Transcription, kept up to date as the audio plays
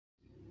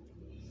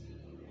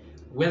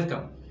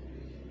Welcome.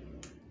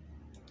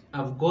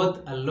 I've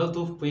got a lot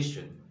of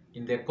questions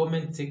in the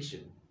comment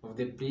section of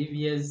the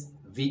previous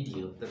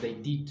video that I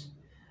did,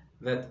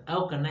 that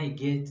how can I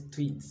get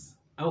twins?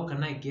 How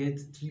can I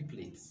get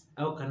triplets?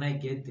 How can I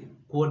get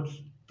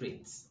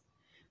quadruplets?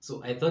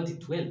 So I thought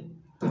it well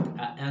that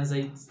I answer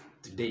it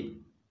today.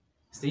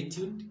 Stay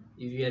tuned.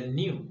 If you are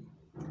new,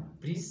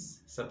 please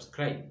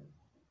subscribe.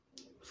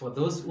 For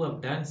those who have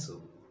done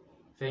so,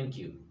 thank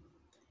you.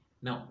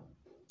 Now,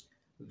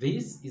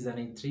 this is an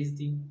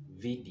interesting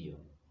video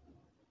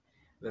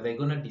that I'm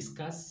gonna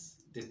discuss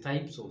the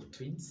types of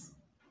twins,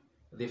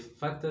 the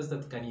factors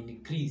that can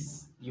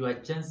increase your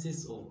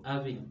chances of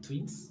having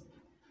twins,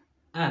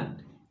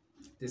 and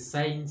the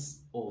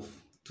signs of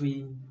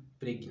twin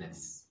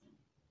pregnancy.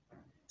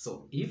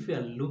 So if you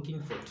are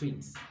looking for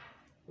twins,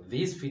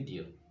 this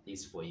video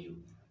is for you.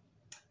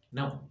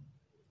 Now,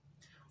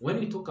 when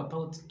we talk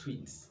about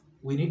twins,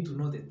 we need to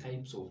know the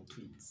types of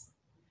twins.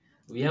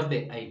 We have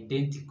the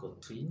identical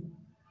twin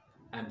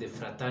and the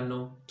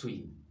fraternal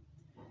twin.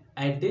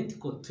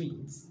 Identical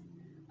twins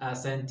are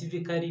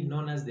scientifically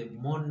known as the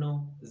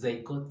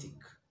monozygotic.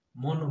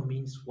 Mono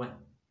means one.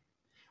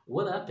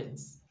 What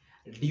happens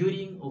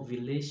during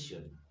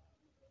ovulation?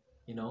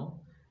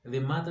 The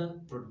mother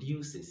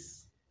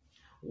produces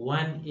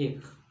one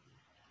egg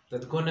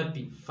that's gonna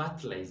be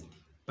fertilized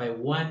by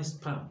one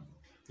sperm,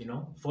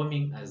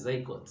 forming a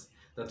zygote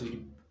that will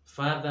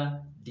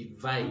further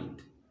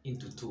divide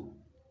into two.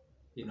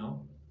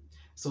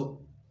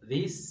 So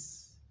these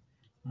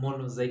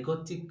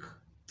monozygotic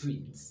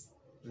twins,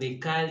 they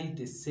carry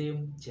the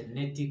same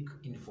genetic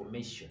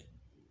information.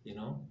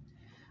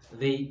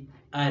 They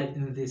are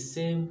in the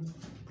same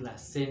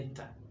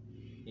placenta.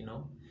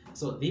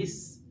 So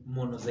these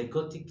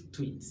monozygotic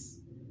twins,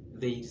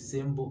 they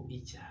resemble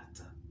each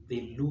other.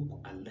 They look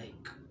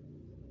alike.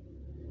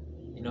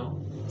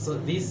 So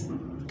these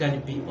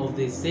can be of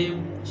the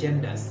same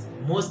genders.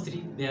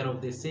 Mostly they are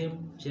of the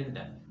same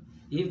gender.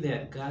 If they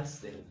are girls,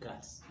 they are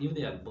girls. If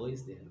they are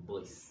boys, they are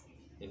boys.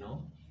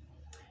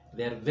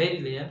 They are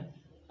very rare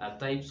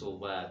types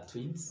of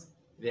twins.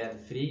 They are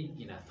 3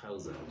 in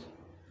 1,000.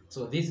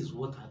 So this is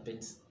what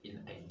happens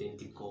in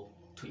identical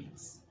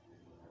twins.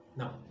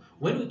 Now,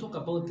 when we talk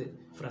about the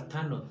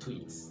fraternal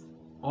twins,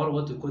 or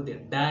what we call the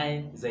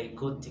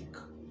dizygotic,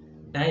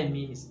 di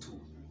means 2.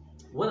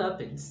 What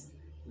happens?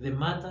 The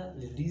mother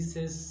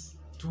releases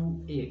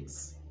 2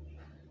 eggs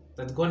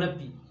that's gonna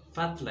be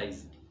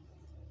fertilized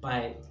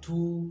by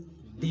 2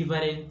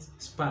 different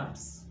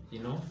sperms,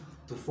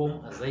 to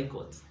form a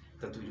zygote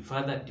that will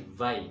further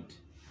divide.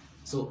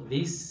 So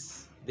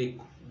they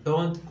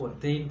don't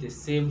contain the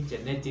same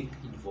genetic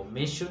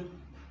information,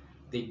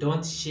 they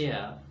don't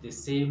share the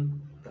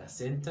same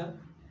placenta,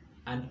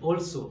 and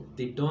also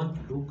they don't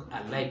look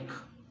alike.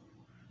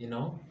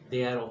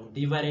 They are of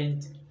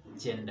different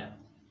gender.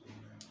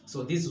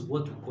 So this is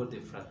what we call the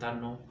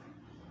fraternal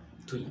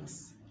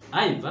twins.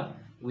 However,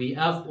 we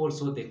have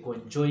also the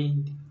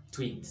conjoined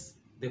twins.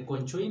 The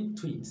conjoined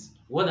twins,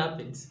 what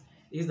happens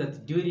is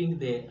that during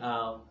the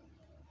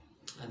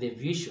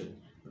fusion,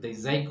 the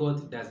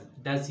zygote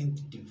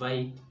doesn't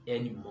divide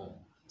anymore.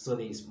 So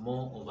there is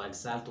more of a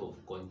result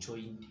of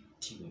conjoined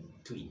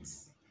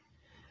twins.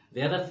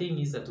 The other thing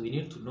is that we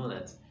need to know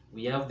that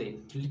we have the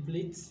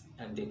triplets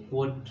and the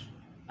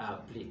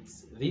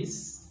quadruplets.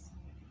 This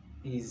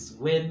is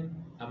when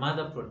a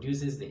mother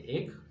produces the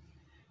egg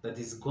that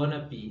is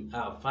gonna be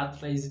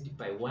fertilized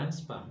by one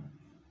sperm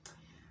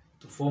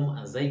to form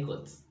a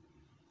zygote.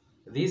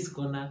 This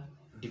gonna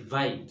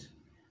divide.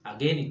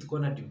 Again, it's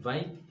gonna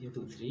divide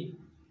into 3,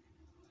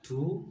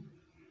 2,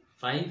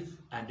 5,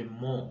 and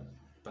more.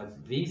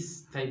 But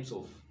these types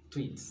of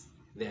twins,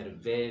 they are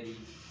very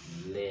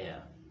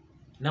rare.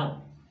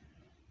 Now,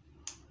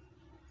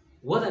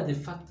 what are the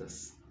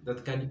factors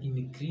that can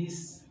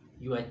increase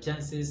your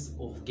chances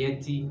of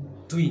getting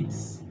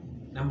twins?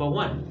 Number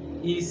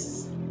 1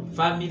 is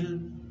family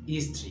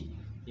history.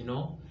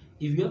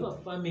 If you have a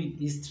family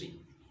history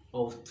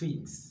of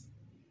twins,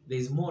 there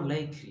is more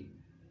likely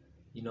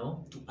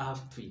to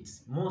have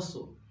twins. More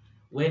so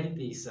when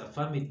there is a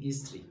family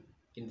history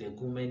in the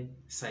woman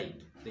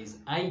side, there is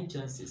high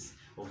chances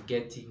of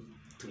getting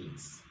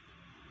twins.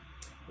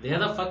 The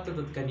other factor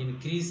that can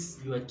increase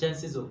your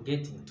chances of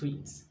getting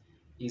twins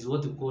is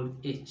what we call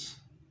age.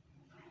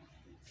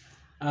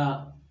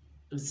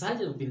 Research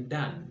has been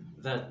done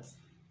that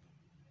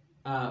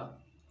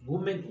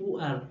women who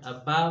are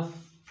above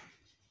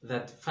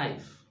that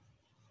 5,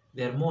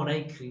 they are more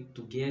likely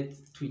to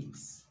get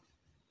twins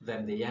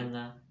than the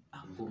younger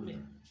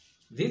women.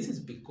 This is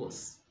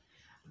because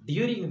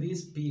during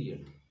this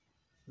period,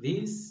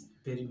 this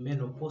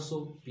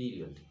perimenopausal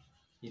period,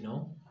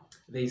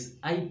 there is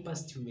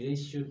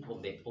hyperstimulation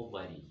of the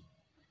ovary.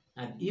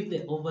 And if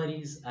the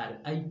ovaries are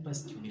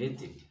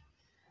hyperstimulated,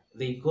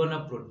 they're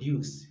gonna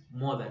produce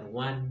more than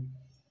 1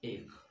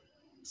 egg.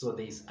 So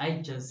there is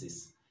high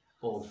chances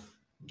of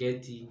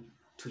getting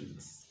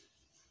twins.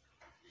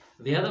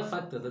 The other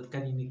factor that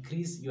can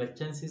increase your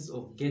chances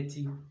of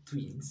getting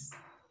twins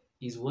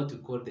is what we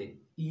call the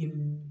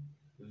in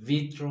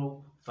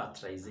vitro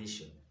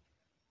fertilization.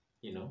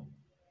 You know,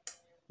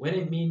 when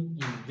I mean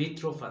in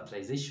vitro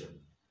fertilization,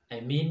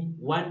 I mean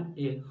one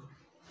egg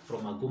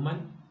from a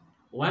woman,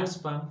 one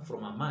sperm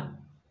from a man.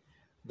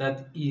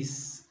 That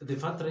is the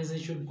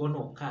fertilization going to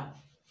occur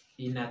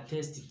in a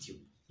test tube,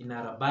 in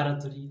a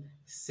laboratory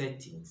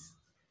settings.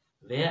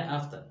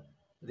 Thereafter,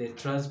 the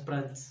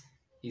transplant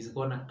is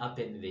going to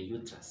happen in the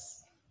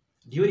uterus.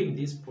 During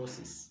this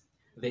process,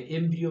 the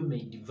embryo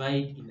may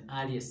divide in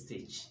earlier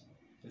stage,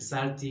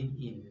 resulting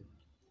in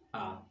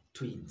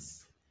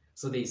twins.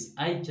 So there is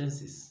high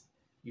chances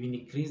you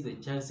increase the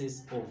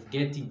chances of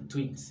getting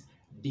twins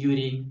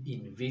during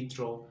in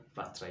vitro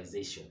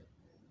fertilization.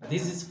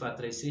 This is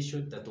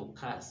fertilization that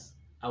occurs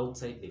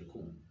outside the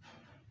womb.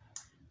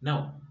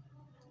 Now,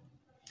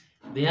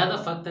 the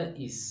other factor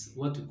is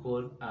what we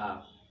call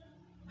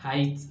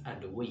height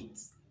and weight.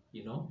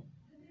 You know,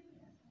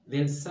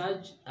 the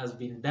research has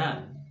been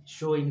done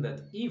showing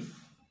that if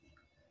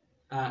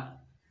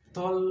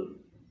tall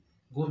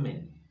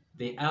women,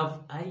 they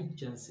have high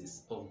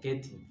chances of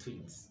getting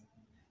twins,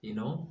 you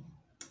know,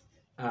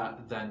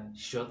 than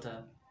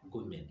shorter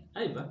women.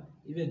 However,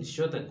 even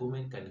shorter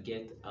women can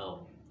get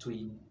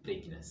twin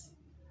pregnancy.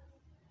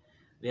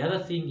 The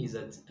other thing is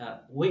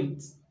that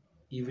weight,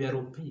 if you are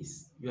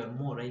obese, you are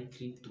more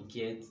likely to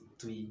get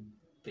twin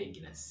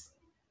pregnancy.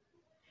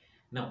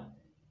 Now,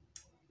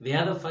 the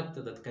other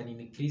factor that can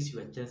increase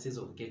your chances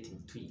of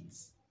getting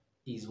twins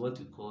is what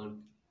we call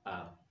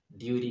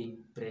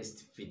during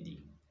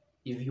breastfeeding.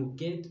 If you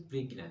get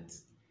pregnant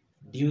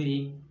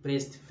during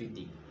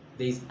breastfeeding,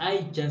 there is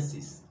high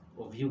chances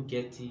of you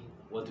getting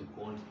what we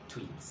call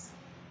twins.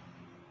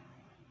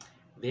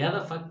 The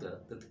other factor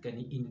that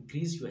can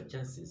increase your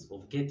chances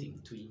of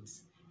getting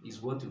twins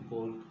is what we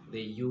call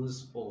the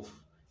use of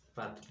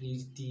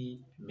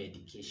fertility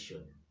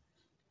medication.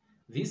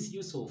 This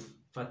use of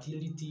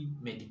fertility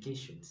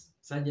medications,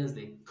 such as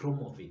the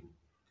chromovin,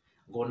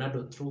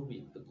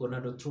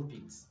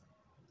 gonadotropics,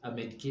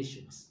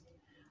 medications,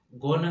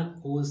 gonna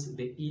cause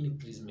the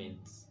increasement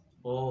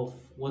of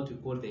what we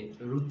call the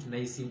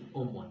luteinizing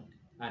hormone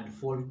and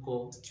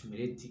follicle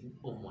stimulating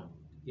hormone.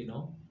 You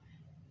know,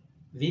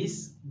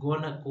 this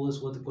gonna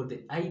cause what we call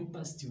the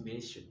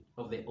hyperstimulation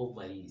of the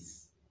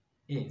ovaries.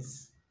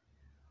 Hence,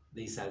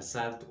 there is a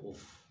result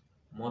of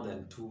more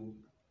than 2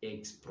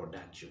 eggs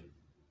production.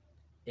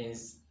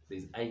 Hence, there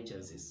is high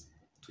chances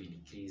to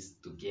increase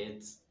to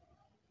get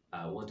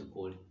what we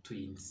call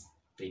twins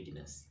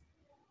pregnancy.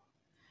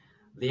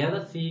 The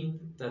other thing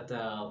that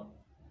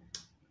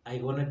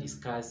I want to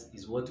discuss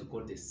is what we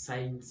call the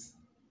signs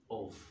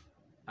of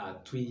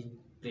twin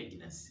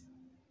pregnancy.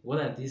 What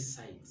are these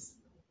signs?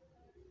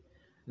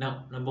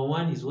 Now, number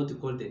one is what we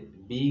call the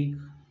big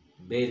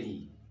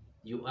belly.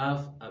 You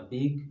have a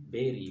big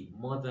belly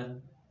more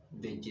than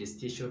the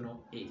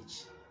gestational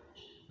age.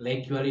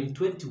 Like you are in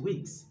 20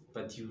 weeks,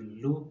 but you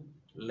look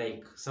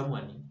like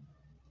someone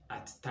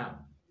at term.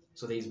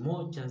 So there is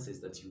more chances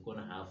that you're going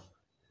to have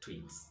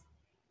twins.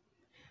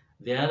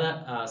 The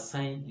other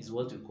sign is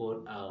what we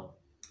call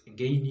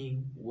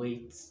gaining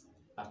weight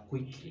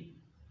quickly.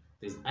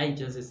 There's high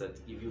chances that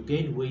if you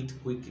gain weight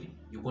quickly,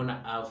 you're going to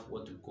have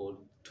what we call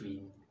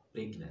twin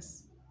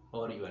pregnancy,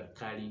 or you are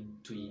carrying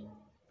twin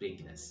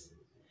pregnancy.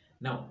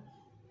 Now,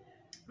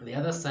 the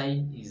other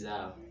sign is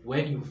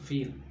when you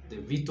feel the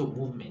vital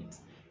movement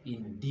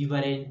in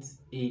different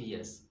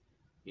areas,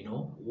 you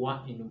know,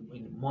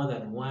 in more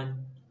than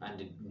one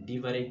and in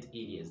different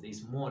areas, there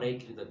is more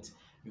likely that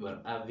you are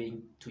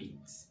having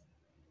twins.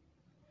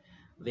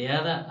 The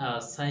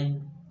other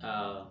sign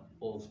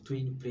of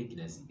twin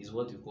pregnancy is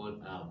what we call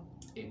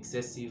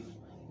excessive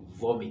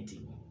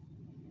vomiting.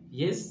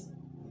 Yes,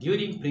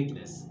 during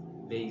pregnancy,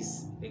 there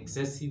is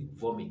excessive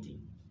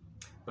vomiting,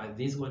 but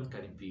this one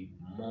can be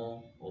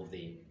more of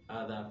the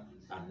other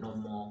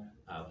normal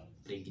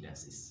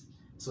pregnancies.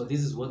 So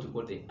this is what we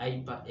call the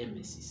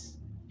hyperemesis,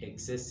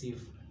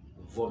 excessive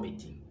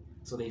vomiting.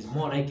 So there is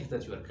more likely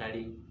that you are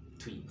carrying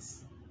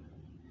twins.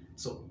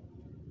 So,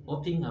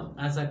 hoping I've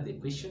answered the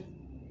question.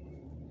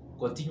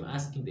 Continue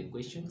asking the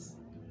questions.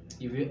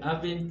 If you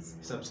haven't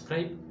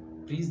subscribed,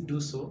 please do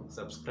so.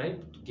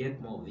 Subscribe to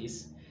get more of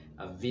these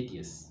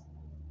videos.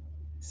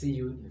 See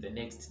you in the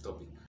next topic.